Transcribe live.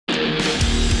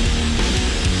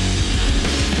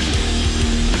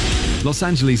Los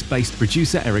Angeles-based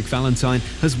producer Eric Valentine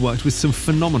has worked with some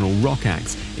phenomenal rock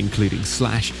acts, including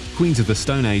Slash, Queens of the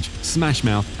Stone Age, Smash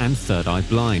Mouth, and Third Eye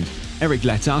Blind. Eric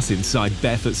let us inside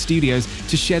Barefoot Studios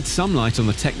to shed some light on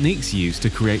the techniques used to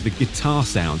create the guitar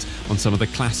sounds on some of the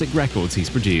classic records he's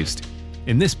produced.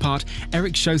 In this part,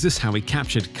 Eric shows us how he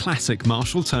captured classic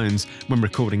Marshall tones when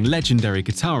recording legendary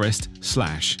guitarist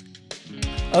Slash.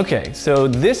 Okay, so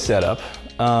this setup,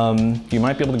 you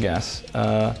might be able to guess,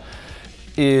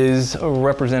 is a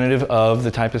representative of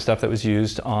the type of stuff that was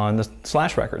used on the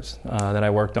Slash records that I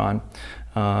worked on.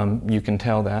 You can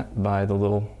tell that by the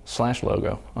little Slash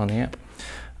logo on the amp.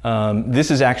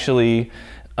 This is actually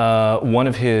one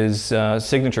of his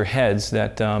signature heads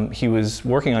that he was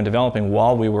working on developing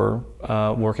while we were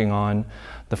working on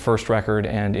the first record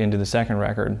and into the second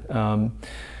record.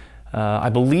 I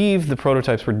believe the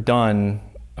prototypes were done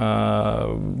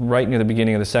right near the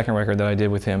beginning of the second record that I did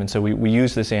with him, and so we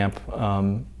used this amp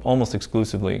almost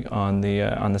exclusively on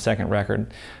the second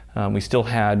record. We still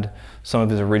had some of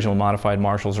his original modified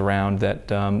Marshalls around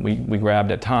that we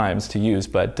grabbed at times to use,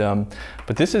 but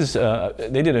this is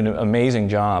they did an amazing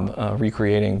job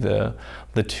recreating the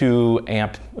two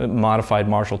amp modified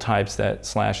Marshall types that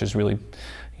Slash has really,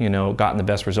 gotten the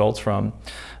best results from.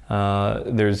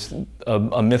 There's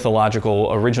a mythological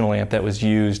original amp that was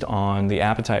used on the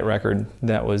Appetite record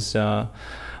that was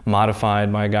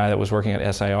modified by a guy that was working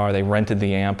at SIR. They rented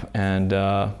the amp and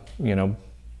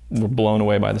were blown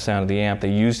away by the sound of the amp.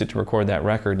 They used it to record that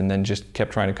record and then just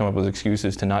kept trying to come up with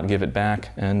excuses to not give it back.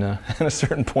 And at a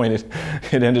certain point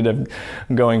it ended up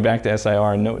going back to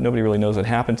SIR, and nobody really knows what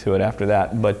happened to it after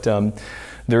that. But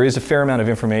there is a fair amount of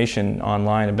information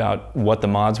online about what the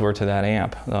mods were to that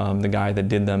amp. The guy that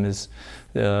did them is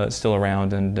still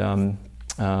around and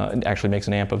actually makes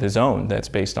an amp of his own that's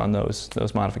based on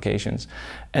those modifications.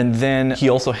 And then he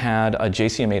also had a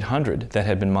JCM 800 that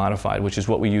had been modified, which is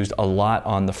what we used a lot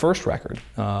on the first record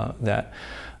that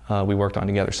we worked on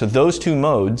together. So those two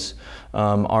modes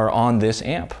are on this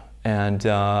amp, and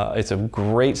it's a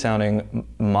great sounding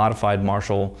modified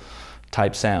Marshall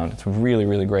type sound. It's a really,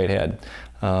 really great head.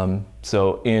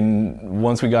 So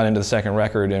once we got into the second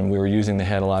record and we were using the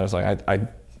head a lot, I was like,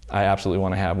 I absolutely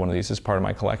want to have one of these as part of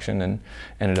my collection, and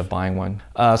ended up buying one.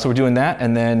 So we're doing that,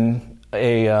 and then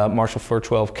a Marshall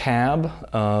 412 cab.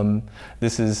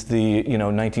 This is the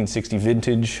 1960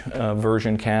 vintage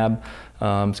version cab.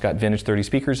 It's got vintage 30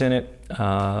 speakers in it.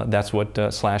 That's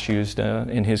what Slash used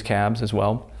in his cabs as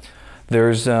well.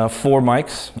 There's 4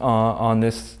 mics on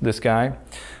this guy.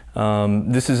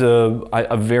 This is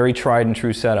a very tried and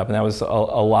true setup, and that was a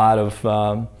lot of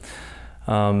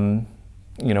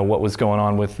what was going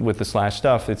on with the Slash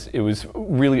stuff. It was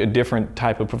really a different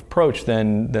type of approach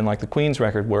than like the Queens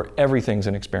record, where everything's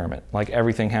an experiment. Like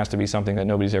everything has to be something that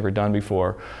nobody's ever done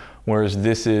before. Whereas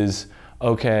this is,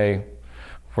 okay,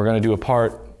 we're going to do a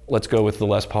part, let's go with the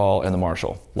Les Paul and the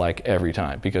Marshall, like every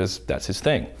time, because that's his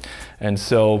thing. And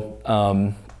so,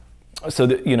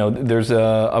 there's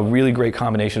a really great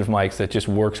combination of mics that just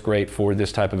works great for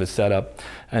this type of a setup.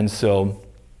 And so,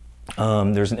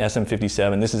 there's an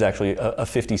SM57. This is actually a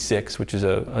 56, which is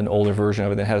an older version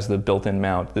of it that has the built-in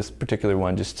mount. This particular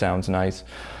one just sounds nice.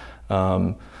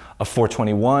 A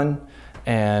 421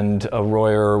 and a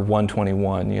Royer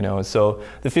 121, So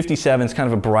the 57 is kind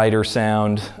of a brighter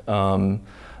sound.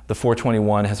 The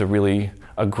 421 has a really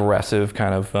aggressive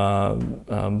kind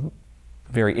of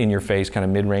very in-your-face kind of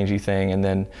mid-rangey thing, and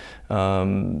then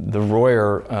the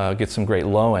Royer gets some great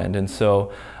low end, and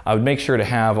so I would make sure to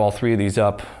have all 3 of these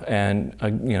up and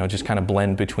just kind of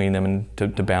blend between them and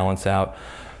to balance out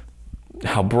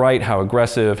how bright, how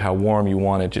aggressive, how warm you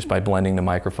want it just by blending the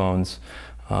microphones.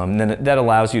 And then that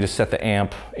allows you to set the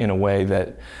amp in a way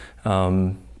that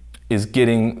is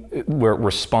where it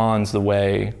responds the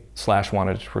way Slash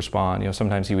wanted it to respond.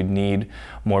 Sometimes he would need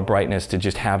more brightness to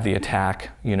just have the attack,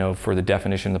 for the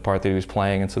definition of the part that he was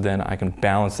playing, and so then I can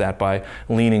balance that by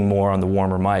leaning more on the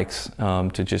warmer mics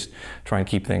to just try and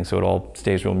keep things so it all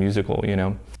stays real musical,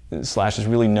 Slash is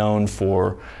really known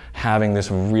for having this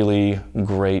really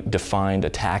great defined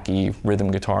attacky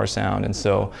rhythm guitar sound, and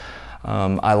so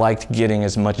I liked getting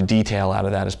as much detail out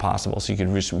of that as possible, so you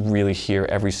could just really hear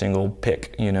every single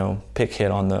pick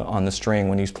hit on the string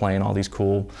when he's playing all these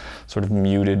cool sort of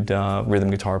muted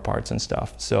rhythm guitar parts and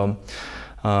stuff. So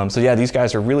yeah, these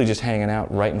guys are really just hanging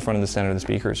out right in front of the center of the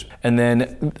speakers. And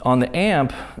then on the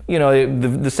amp,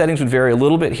 the settings would vary a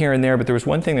little bit here and there, but there was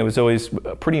one thing that was always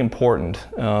pretty important.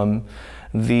 The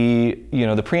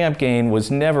preamp gain was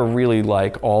never really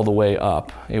like all the way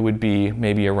up. It would be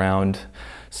maybe around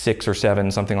 6 or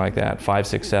 7, something like that, 5,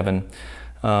 6, 7.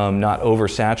 not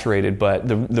oversaturated, but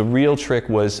the real trick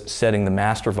was setting the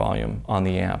master volume on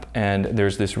the amp. And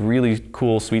there's this really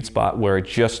cool sweet spot where it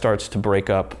just starts to break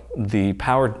up the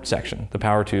power section, the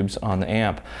power tubes on the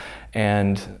amp.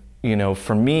 And you know,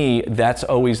 for me, that's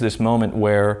always this moment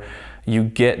where you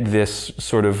get this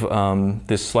sort of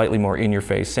this slightly more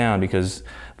in-your-face sound, because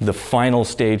the final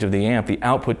stage of the amp, the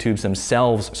output tubes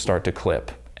themselves start to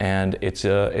clip, and it's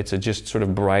a just sort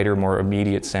of brighter, more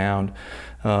immediate sound.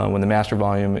 When the master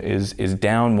volume is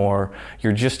down more,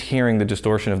 you're just hearing the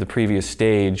distortion of the previous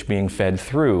stage being fed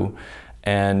through,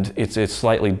 and it's a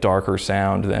slightly darker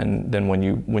sound than when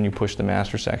you push the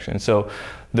master section. So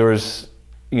there's,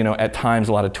 you know, at times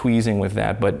a lot of tweezing with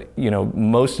that, but you know,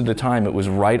 most of the time it was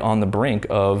right on the brink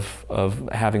of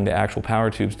having the actual power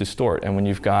tubes distort. And when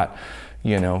you've got,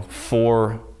 you know,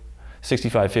 4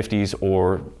 6550s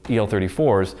or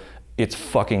EL34s, it's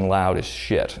fucking loud as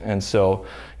shit. And so,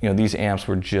 you know, these amps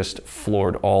were just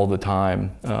floored all the time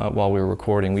while we were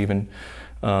recording. We even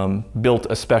built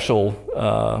a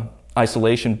special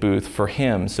isolation booth for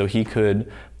him so he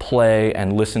could play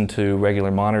and listen to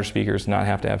regular monitor speakers, not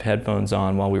have to have headphones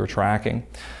on while we were tracking.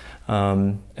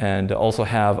 And also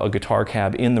have a guitar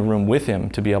cab in the room with him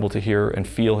to be able to hear and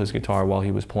feel his guitar while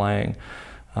he was playing.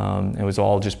 It was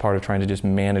all just part of trying to just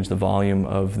manage the volume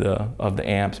of the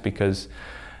amps, because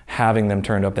having them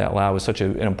turned up that loud was such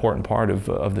an important part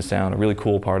of the sound, a really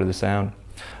cool part of the sound.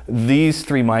 These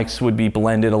 3 mics would be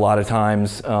blended a lot of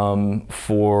times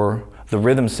for the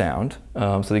rhythm sound,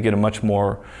 so they get a much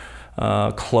more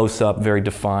close-up, very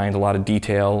defined, a lot of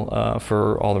detail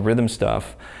for all the rhythm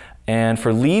stuff. And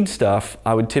for lead stuff,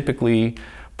 I would typically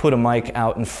put a mic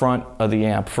out in front of the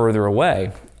amp further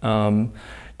away,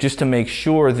 just to make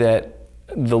sure that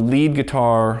the lead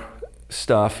guitar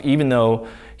stuff, even though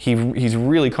he's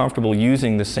really comfortable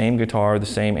using the same guitar, the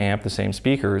same amp, the same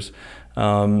speakers,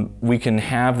 we can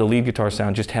have the lead guitar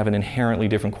sound just have an inherently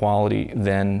different quality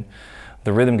than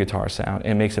the rhythm guitar sound.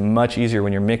 It makes it much easier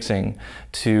when you're mixing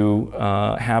to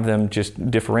have them just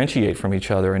differentiate from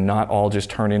each other and not all just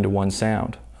turn into one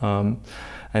sound.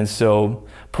 And so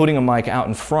putting a mic out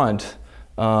in front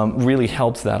really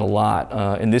helps that a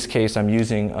lot. In this case, I'm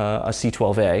using a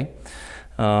C12A.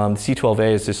 The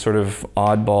C12A is this sort of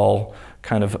oddball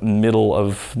kind of middle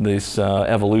of this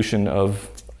evolution of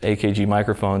AKG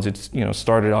microphones. It's, you know,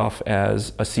 started off as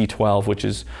a C12, which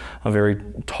is a very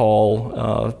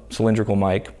tall cylindrical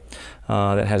mic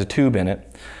that has a tube in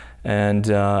it, and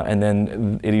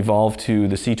then it evolved to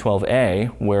the C12A,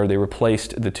 where they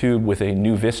replaced the tube with a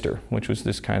new Vister, which was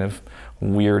this kind of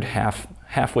weird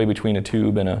halfway between a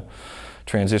tube and a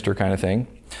transistor kind of thing,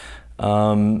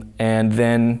 and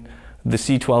then the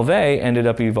C12A ended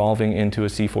up evolving into a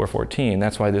C414.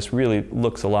 That's why this really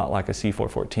looks a lot like a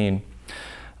C414.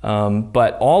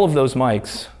 But all of those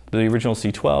mics, the original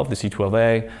C12, the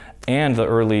C12A, and the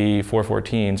early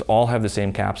 414s all have the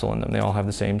same capsule in them. They all have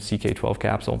the same CK12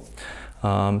 capsule.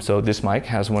 So this mic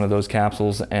has one of those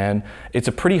capsules, and it's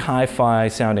a pretty hi-fi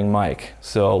sounding mic.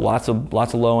 So lots of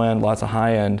low end, lots of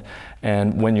high end.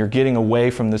 And when you're getting away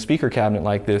from the speaker cabinet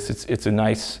like this, it's a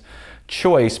nice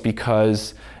choice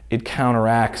because it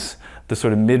counteracts the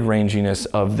sort of mid-ranginess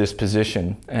of this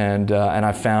position, and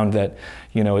I found that,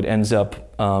 you know, it ends up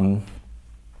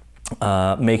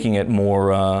making it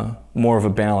more of a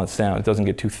balanced sound. It doesn't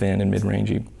get too thin and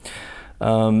mid-rangy.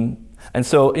 And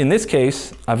so in this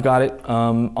case, I've got it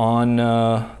on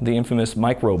the infamous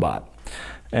mic robot,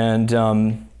 and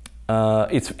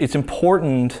it's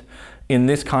important in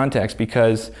this context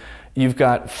because you've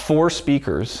got 4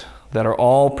 speakers that are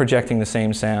all projecting the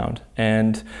same sound,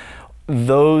 and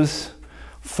those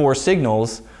 4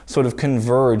 signals sort of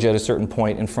converge at a certain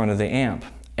point in front of the amp.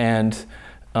 And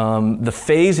the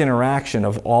phase interaction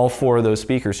of all 4 of those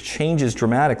speakers changes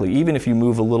dramatically, even if you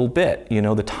move a little bit. You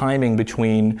know, the timing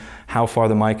between how far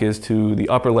the mic is to the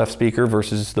upper left speaker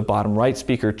versus the bottom right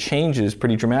speaker changes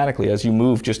pretty dramatically as you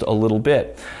move just a little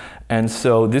bit. And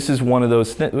so this is one of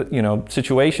those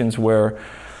situations where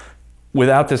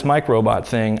without this mic robot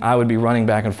thing, I would be running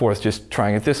back and forth just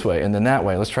trying it this way and then that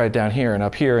way. Let's try it down here and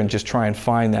up here, and just try and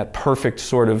find that perfect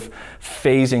sort of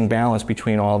phasing balance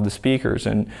between all of the speakers.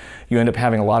 And you end up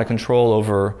having a lot of control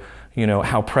over, you know,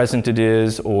 how present it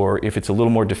is, or if it's a little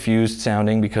more diffused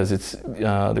sounding because it's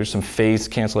there's some phase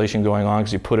cancellation going on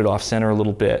because you put it off center a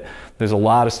little bit. There's a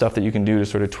lot of stuff that you can do to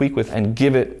sort of tweak with and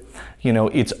give it, you know,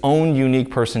 its own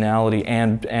unique personality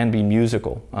and be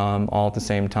musical all at the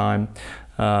same time.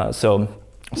 So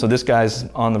So this guy's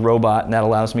on the robot, and that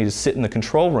allows me to sit in the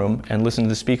control room and listen to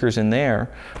the speakers in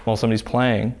there while somebody's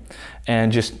playing,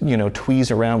 and just, you know,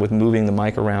 tweeze around with moving the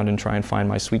mic around and try and find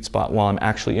my sweet spot while I'm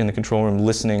actually in the control room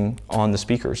listening on the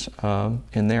speakers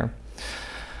in there.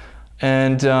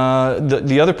 And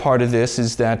the other part of this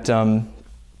is that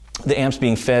the amp's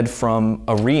being fed from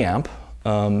a reamp,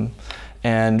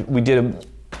 and we did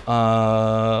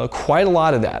quite a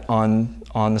lot of that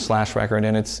on the Slash record,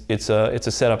 and it's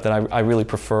a setup that I really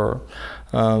prefer.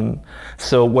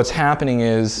 So what's happening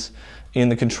is, in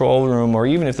the control room, or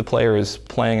even if the player is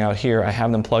playing out here, I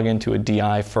have them plug into a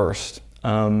DI first,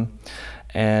 and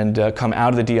come out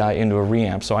of the DI into a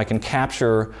reamp, so I can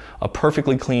capture a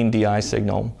perfectly clean DI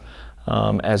signal,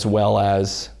 as well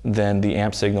as then the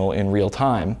amp signal in real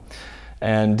time.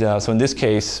 And so in this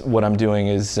case, what I'm doing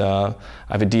is I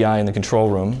have a DI in the control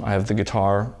room. I have the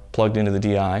guitar plugged into the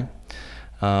DI.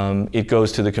 It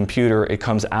goes to the computer, it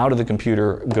comes out of the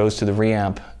computer, goes to the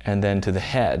reamp, and then to the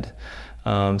head.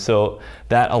 So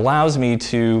that allows me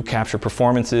to capture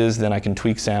performances, then I can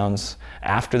tweak sounds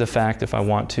after the fact if I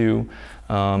want to.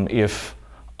 If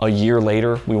a year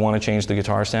later we want to change the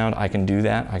guitar sound, I can do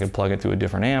that. I can plug it through a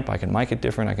different amp, I can mic it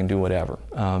different, I can do whatever.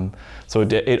 So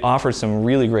it offers some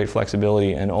really great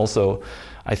flexibility, and also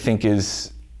I think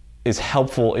is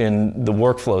helpful in the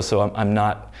workflow, so I'm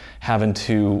not having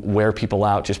to wear people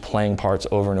out just playing parts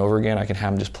over and over again. I can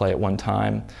have them just play it one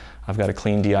time. I've got a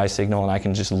clean DI signal, and I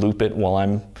can just loop it while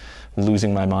I'm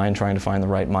losing my mind trying to find the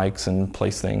right mics and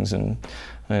place things and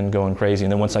going crazy.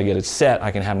 And then once I get it set,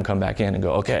 I can have them come back in and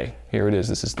go, okay, here it is.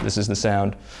 This is the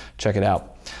sound. Check it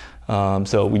out.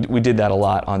 So we did that a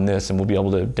lot on this, and we'll be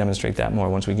able to demonstrate that more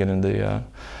once we get into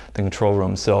the control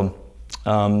room. So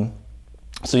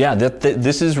yeah,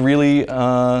 this is really,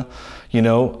 you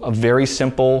know, a very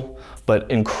simple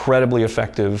but incredibly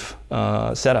effective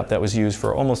setup that was used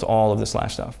for almost all of the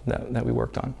Slash stuff that we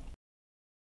worked on.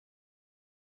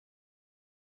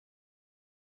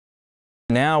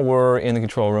 Now we're in the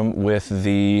control room with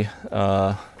the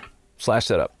Slash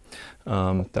setup.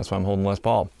 That's why I'm holding Les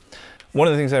Paul. One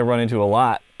of the things I run into a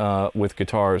lot with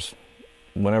guitars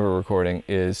whenever recording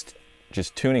is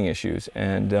just tuning issues.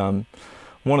 And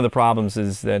one of the problems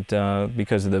is that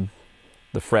because of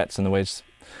the frets and the way it's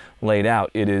laid out,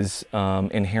 it is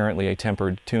inherently a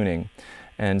tempered tuning.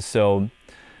 And so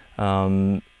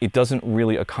it doesn't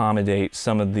really accommodate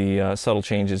some of the subtle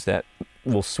changes that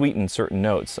will sweeten certain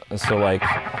notes. So like,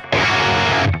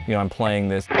 you know, I'm playing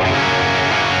this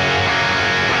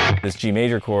G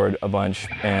major chord a bunch,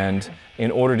 and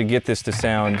in order to get this to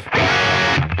sound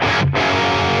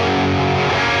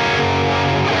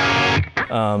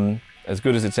as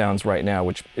good as it sounds right now,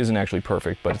 which isn't actually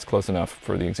perfect, but it's close enough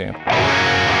for the example,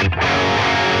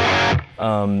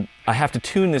 I have to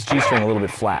tune this G string a little bit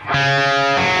flat.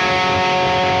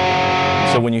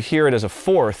 So when you hear it as a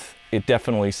fourth, it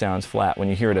definitely sounds flat. When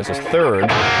you hear it as a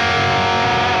third,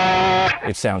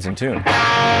 it sounds in tune.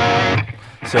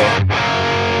 So,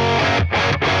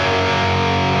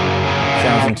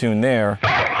 sounds in tune there,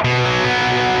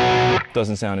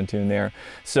 doesn't sound in tune there.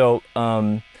 So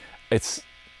it's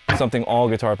something all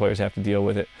guitar players have to deal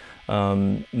with it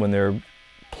when they're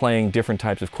playing different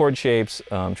types of chord shapes,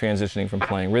 transitioning from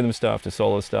playing rhythm stuff to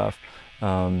solo stuff.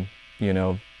 You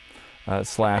know,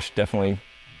 Slash definitely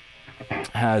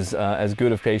has as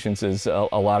good of patience as a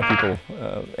lot of people,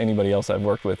 anybody else I've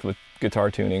worked with guitar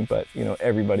tuning, but you know,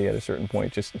 everybody at a certain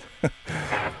point just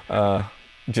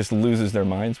loses their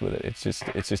minds with it. It's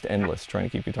just endless trying to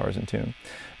keep guitars in tune.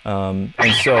 And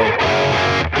so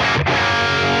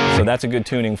that's a good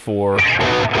tuning for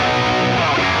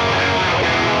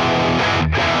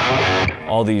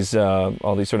all these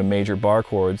sort of major bar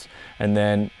chords. And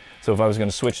then, so if I was going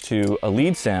to switch to a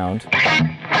lead sound, so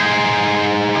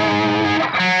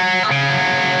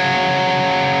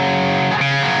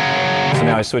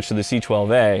now I switch to the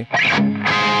C12A.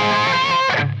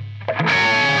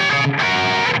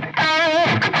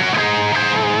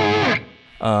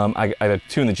 I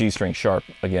tune the G string sharp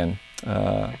again,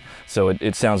 so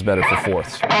it sounds better for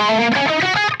fourths.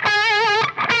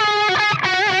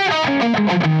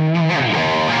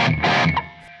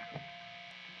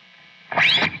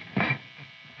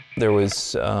 There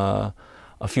was a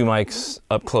few mics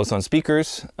up close on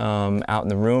speakers. Out in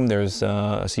the room, there's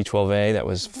a C12A that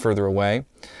was further away.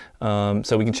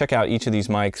 So we can check out each of these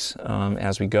mics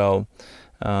as we go.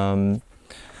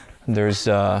 There's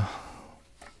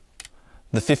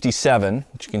the 57,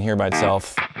 which you can hear by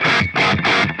itself.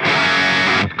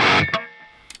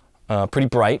 Pretty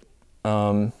bright.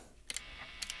 The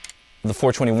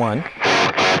 421.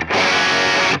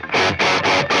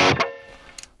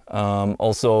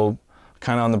 Also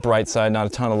kind of on the bright side, not a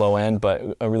ton of low end,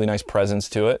 but a really nice presence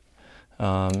to it.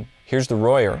 Here's the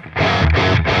Royer.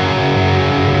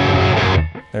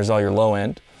 There's all your low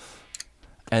end.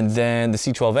 And then the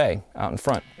C12A out in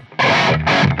front.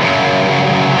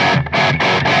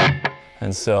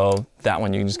 And so that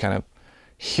one you can just kind of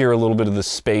hear a little bit of the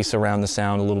space around the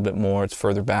sound a little bit more. It's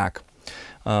further back.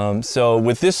 So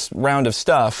with this round of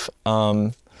stuff,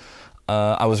 I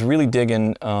was really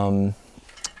digging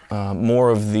more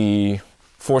of the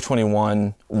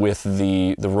 421 with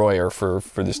the Royer for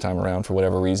this time around for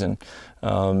whatever reason.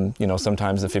 You know,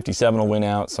 sometimes the 57 will win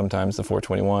out, sometimes the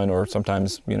 421, or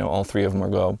sometimes, you know, all three of them will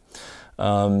go.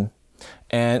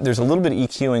 And there's a little bit of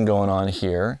EQing going on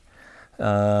here.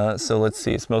 So let's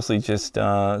see, it's mostly just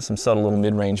some subtle little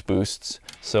mid-range boosts.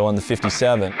 So on the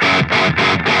 57,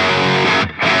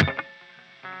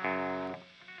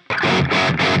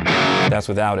 that's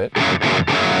without it.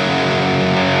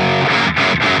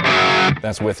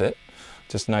 That's with it.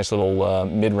 Just a nice little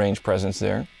mid-range presence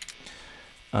there.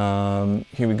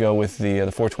 Here we go with the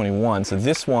 421. So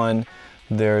this one,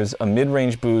 there's a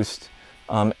mid-range boost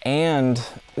and,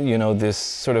 you know, this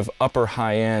sort of upper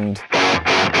high end.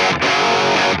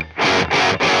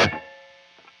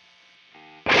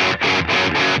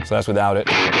 So that's without it.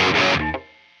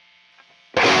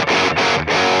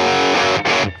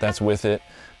 That's with it.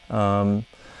 So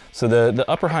the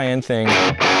upper high end thing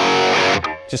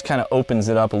just kind of opens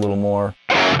it up a little more.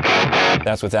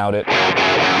 That's without it.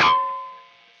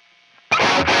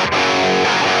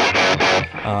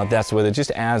 That's with it.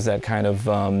 Just adds that kind of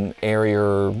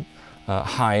airier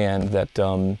high end that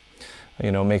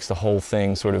you know, makes the whole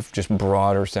thing sort of just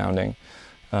broader sounding.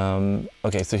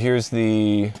 Okay, so here's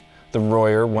the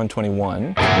Royer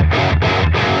 121.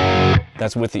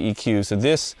 That's with the EQ. So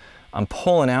this, I'm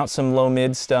pulling out some low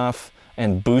mid stuff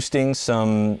and boosting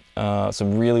some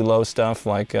really low stuff,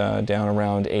 like down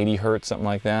around 80 hertz, something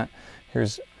like that.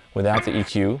 Here's without the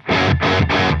EQ.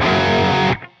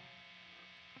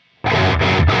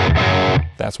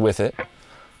 That's with it.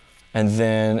 And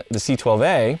then the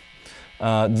C12A,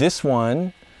 this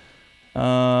one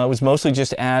was mostly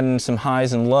just adding some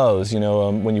highs and lows. You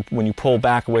know, when you pull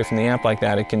back away from the amp like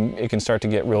that, it can start to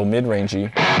get real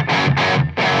mid-rangey.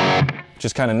 Which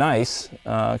is kind of nice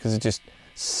because it just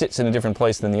sits in a different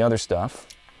place than the other stuff.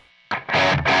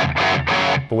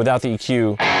 But without the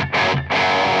EQ,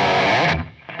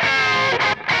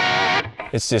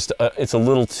 it's just it's a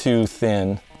little too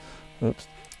thin. Oops.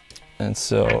 And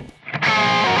so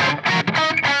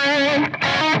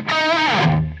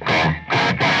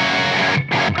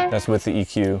that's with the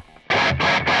EQ,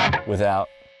 without,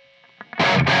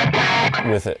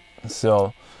 with it.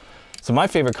 So my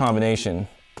favorite combination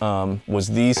was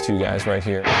these two guys right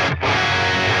here.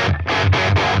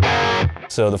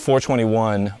 So the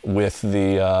 421 with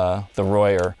the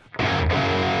Royer.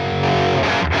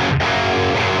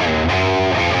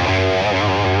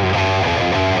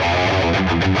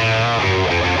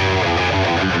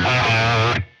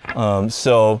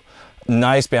 So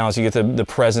nice balance. You get the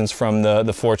presence from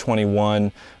the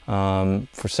 421.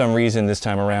 For some reason this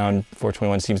time around,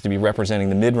 421 seems to be representing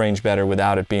the mid-range better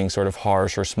without it being sort of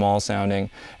harsh or small sounding.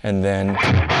 And then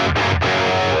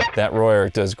that Royer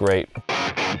does great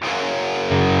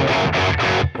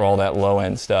for all that low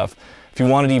end stuff. If you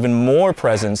wanted even more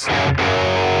presence,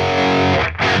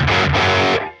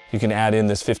 you can add in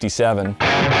this 57.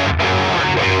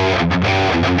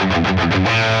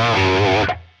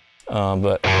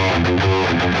 But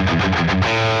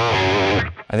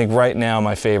I think right now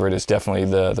my favorite is definitely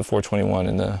the 421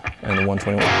 and the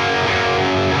 121.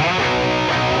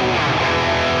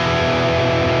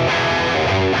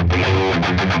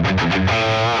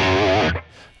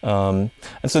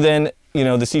 And so then, you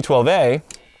know, the C12A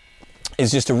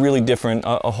is just a really different,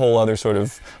 a whole other sort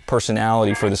of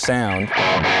personality for the sound,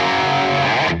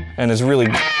 and is really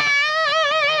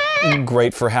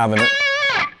great for having,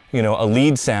 you know, a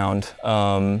lead sound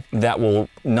that will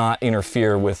not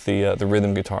interfere with the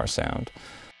rhythm guitar sound.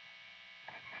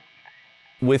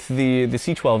 With the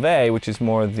C12A, which is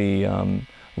more the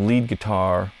lead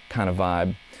guitar kind of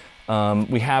vibe,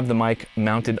 we have the mic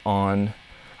mounted on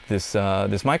this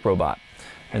mic robot,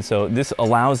 and so this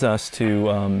allows us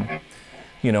to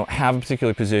you know, have a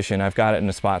particular position. I've got it in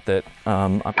a spot that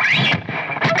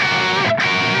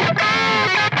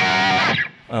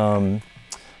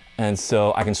and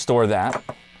so I can store that.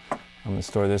 I'm going to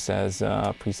store this as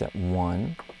preset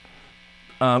 1.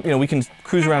 You know, we can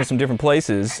cruise around some different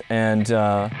places and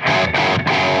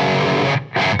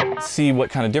see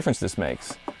what kind of difference this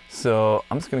makes. So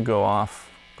I'm just going to go off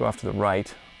to the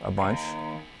right a bunch.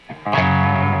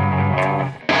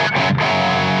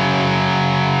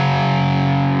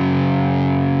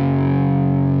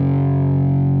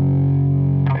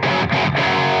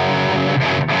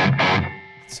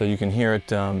 So you can hear it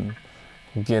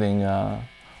getting a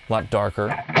lot darker.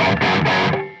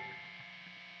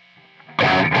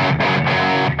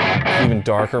 Even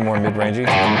darker, more mid-rangey.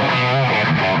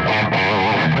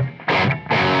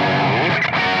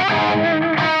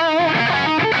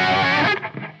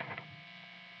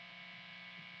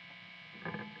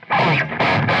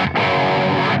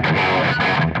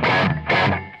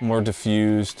 More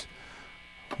diffused,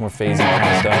 more phasey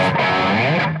kind of stuff.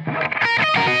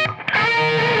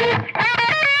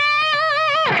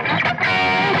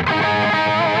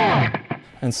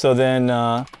 And so then,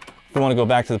 if we want to go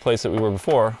back to the place that we were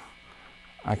before,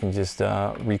 I can just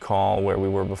recall where we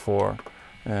were before,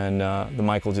 and the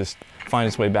mic will just find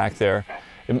its way back there.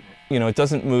 It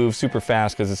doesn't move super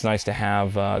fast because it's nice to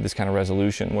have this kind of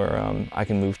resolution where I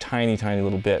can move tiny, tiny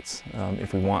little bits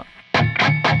if we want.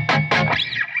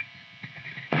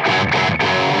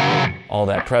 All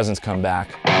that presence come back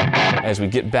as we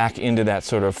get back into that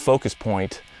sort of focus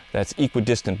point that's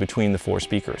equidistant between the four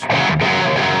speakers.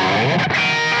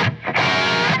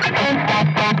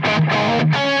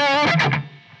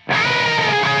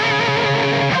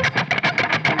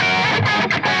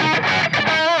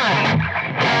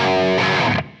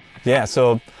 Yeah,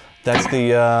 so that's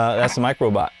the mic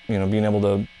robot. Being able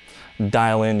to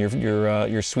dial in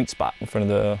your sweet spot in front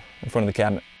of the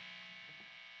cabinet.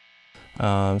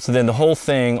 So then the whole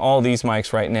thing, all these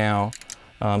mics right now,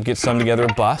 get summed together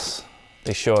a bus.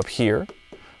 They show up here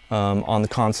on the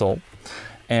console,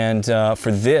 and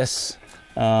for this,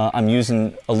 I'm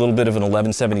using a little bit of an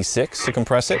 1176 to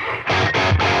compress it.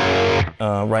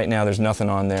 Right now, there's nothing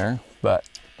on there, but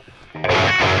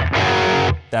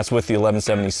that's with the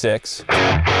 1176.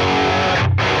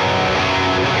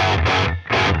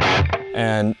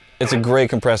 And it's a great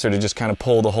compressor to just kind of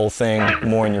pull the whole thing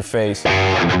more in your face.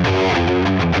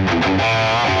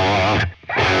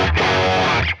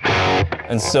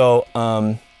 And so,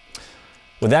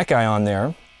 with that guy on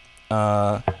there,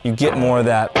 you get more of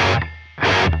that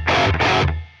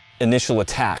initial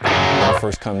attack when it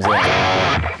first comes in.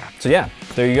 So yeah,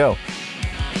 there you go.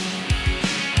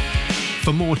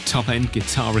 For more top-end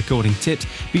guitar recording tips,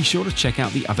 be sure to check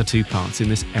out the other two parts in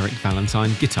this Eric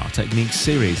Valentine Guitar Techniques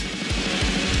series.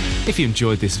 If you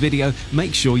enjoyed this video,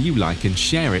 make sure you like and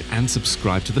share it, and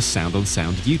subscribe to the Sound on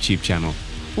Sound YouTube channel.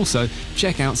 Also,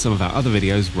 check out some of our other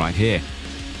videos right here.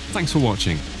 Thanks for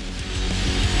watching.